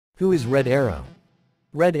Who is Red Arrow?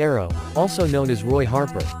 Red Arrow, also known as Roy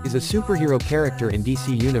Harper, is a superhero character in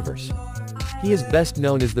DC Universe. He is best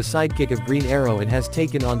known as the sidekick of Green Arrow and has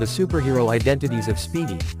taken on the superhero identities of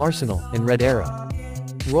Speedy, Arsenal, and Red Arrow.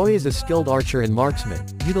 Roy is a skilled archer and marksman,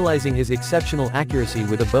 utilizing his exceptional accuracy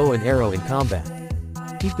with a bow and arrow in combat.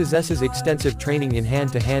 He possesses extensive training in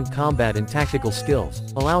hand-to-hand combat and tactical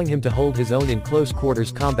skills, allowing him to hold his own in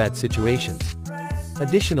close-quarters combat situations.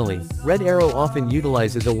 Additionally, Red Arrow often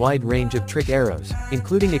utilizes a wide range of trick arrows,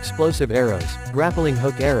 including explosive arrows, grappling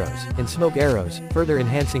hook arrows, and smoke arrows, further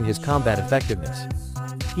enhancing his combat effectiveness.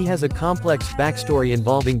 He has a complex backstory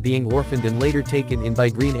involving being orphaned and later taken in by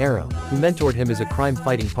Green Arrow, who mentored him as a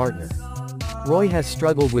crime-fighting partner. Roy has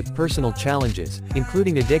struggled with personal challenges,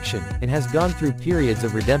 including addiction, and has gone through periods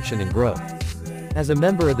of redemption and growth. As a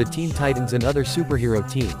member of the Teen Titans and other superhero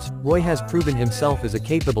teams, Roy has proven himself as a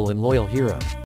capable and loyal hero.